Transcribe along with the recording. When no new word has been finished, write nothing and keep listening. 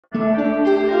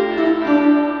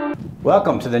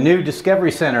Welcome to the new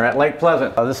Discovery Center at Lake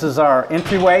Pleasant. This is our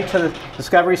entryway to the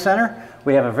Discovery Center.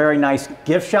 We have a very nice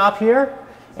gift shop here,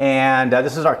 and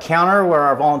this is our counter where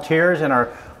our volunteers and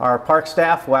our park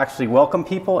staff will actually welcome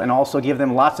people and also give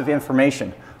them lots of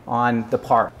information on the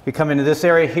park. We come into this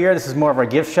area here. This is more of our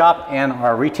gift shop and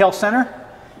our retail center.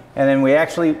 And then we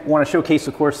actually want to showcase,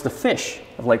 of course, the fish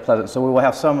of Lake Pleasant. So we will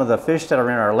have some of the fish that are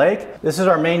in our lake. This is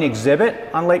our main exhibit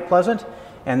on Lake Pleasant,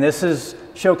 and this is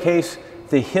showcase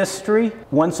the history.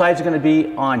 One side is going to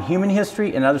be on human history,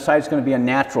 and another side is going to be on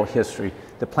natural history,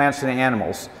 the plants and the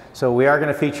animals. So we are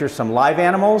going to feature some live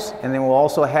animals, and then we'll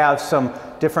also have some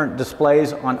different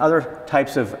displays on other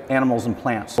types of animals and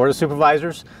plants. Board of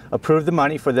Supervisors approved the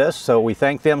money for this, so we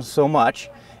thank them so much.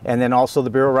 And then also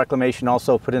the Bureau of Reclamation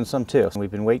also put in some too.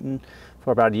 We've been waiting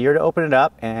for about a year to open it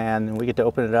up, and we get to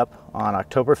open it up on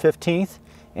October 15th.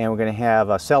 And we're going to have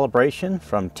a celebration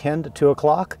from 10 to 2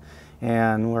 o'clock.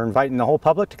 And we're inviting the whole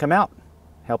public to come out,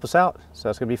 help us out.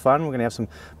 So it's going to be fun. We're going to have some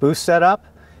booths set up,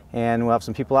 and we'll have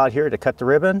some people out here to cut the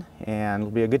ribbon, and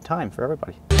it'll be a good time for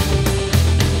everybody.